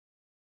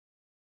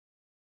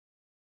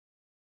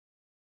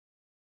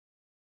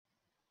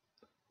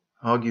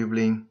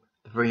Arguably,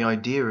 the very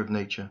idea of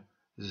nature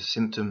is a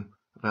symptom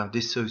of our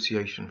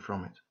dissociation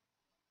from it.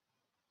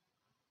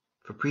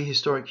 For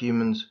prehistoric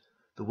humans,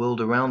 the world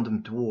around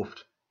them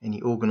dwarfed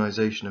any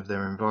organization of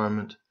their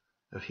environment,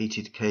 of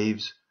heated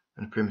caves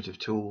and primitive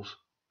tools,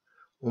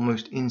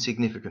 almost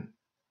insignificant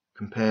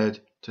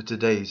compared to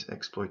today's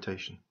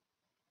exploitation.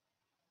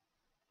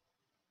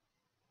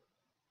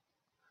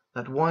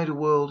 That wider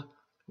world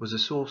was a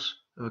source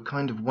of a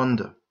kind of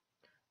wonder,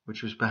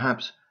 which was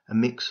perhaps a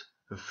mix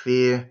of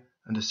fear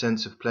and a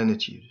sense of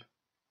plenitude,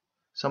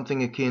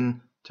 something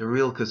akin to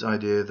Rilke's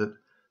idea that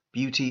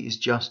beauty is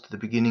just the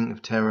beginning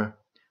of terror,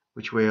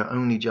 which we are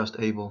only just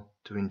able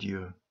to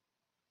endure.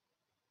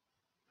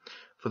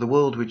 For the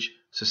world which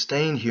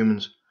sustained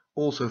humans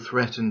also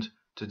threatened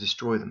to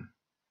destroy them.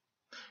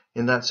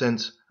 In that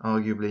sense,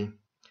 arguably,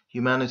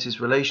 humanity's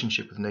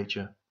relationship with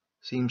nature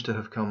seems to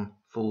have come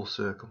full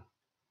circle.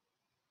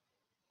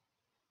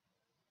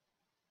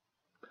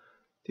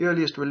 The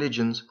earliest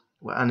religions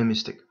were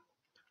animistic,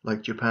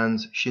 like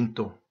Japan's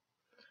Shinto,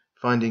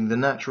 finding the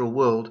natural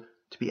world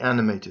to be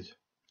animated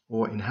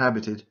or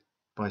inhabited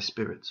by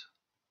spirits.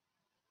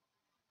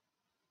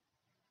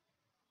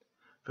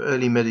 For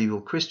early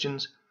medieval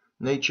Christians,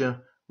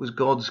 nature was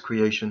God's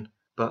creation,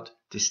 but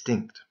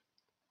distinct.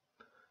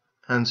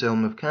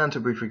 Anselm of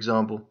Canterbury, for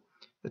example,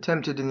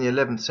 attempted in the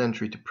 11th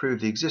century to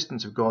prove the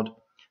existence of God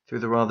through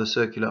the rather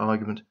circular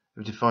argument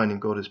of defining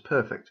God as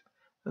perfect,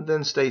 and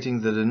then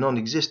stating that a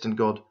non-existent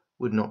God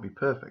would not be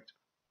perfect.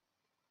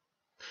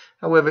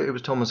 However, it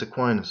was Thomas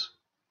Aquinas,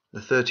 the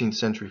 13th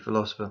century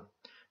philosopher,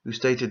 who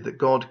stated that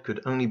God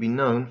could only be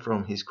known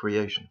from his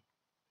creation.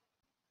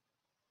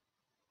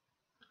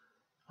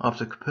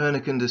 After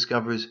Copernican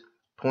discoveries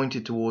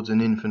pointed towards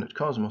an infinite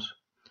cosmos,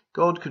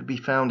 God could be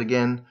found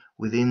again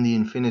within the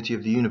infinity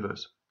of the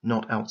universe,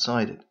 not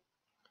outside it.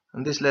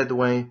 And this led the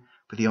way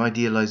for the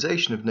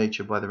idealization of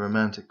nature by the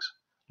Romantics,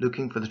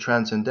 looking for the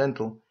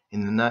transcendental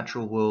in the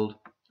natural world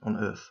on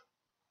Earth.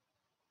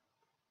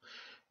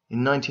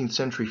 In 19th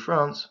century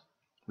France,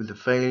 with the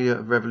failure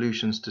of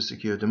revolutions to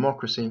secure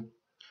democracy,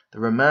 the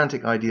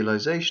Romantic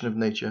idealization of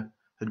nature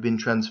had been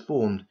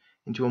transformed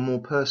into a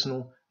more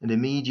personal and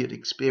immediate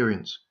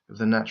experience of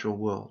the natural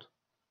world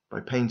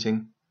by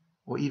painting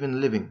or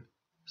even living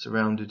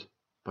surrounded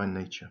by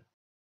nature.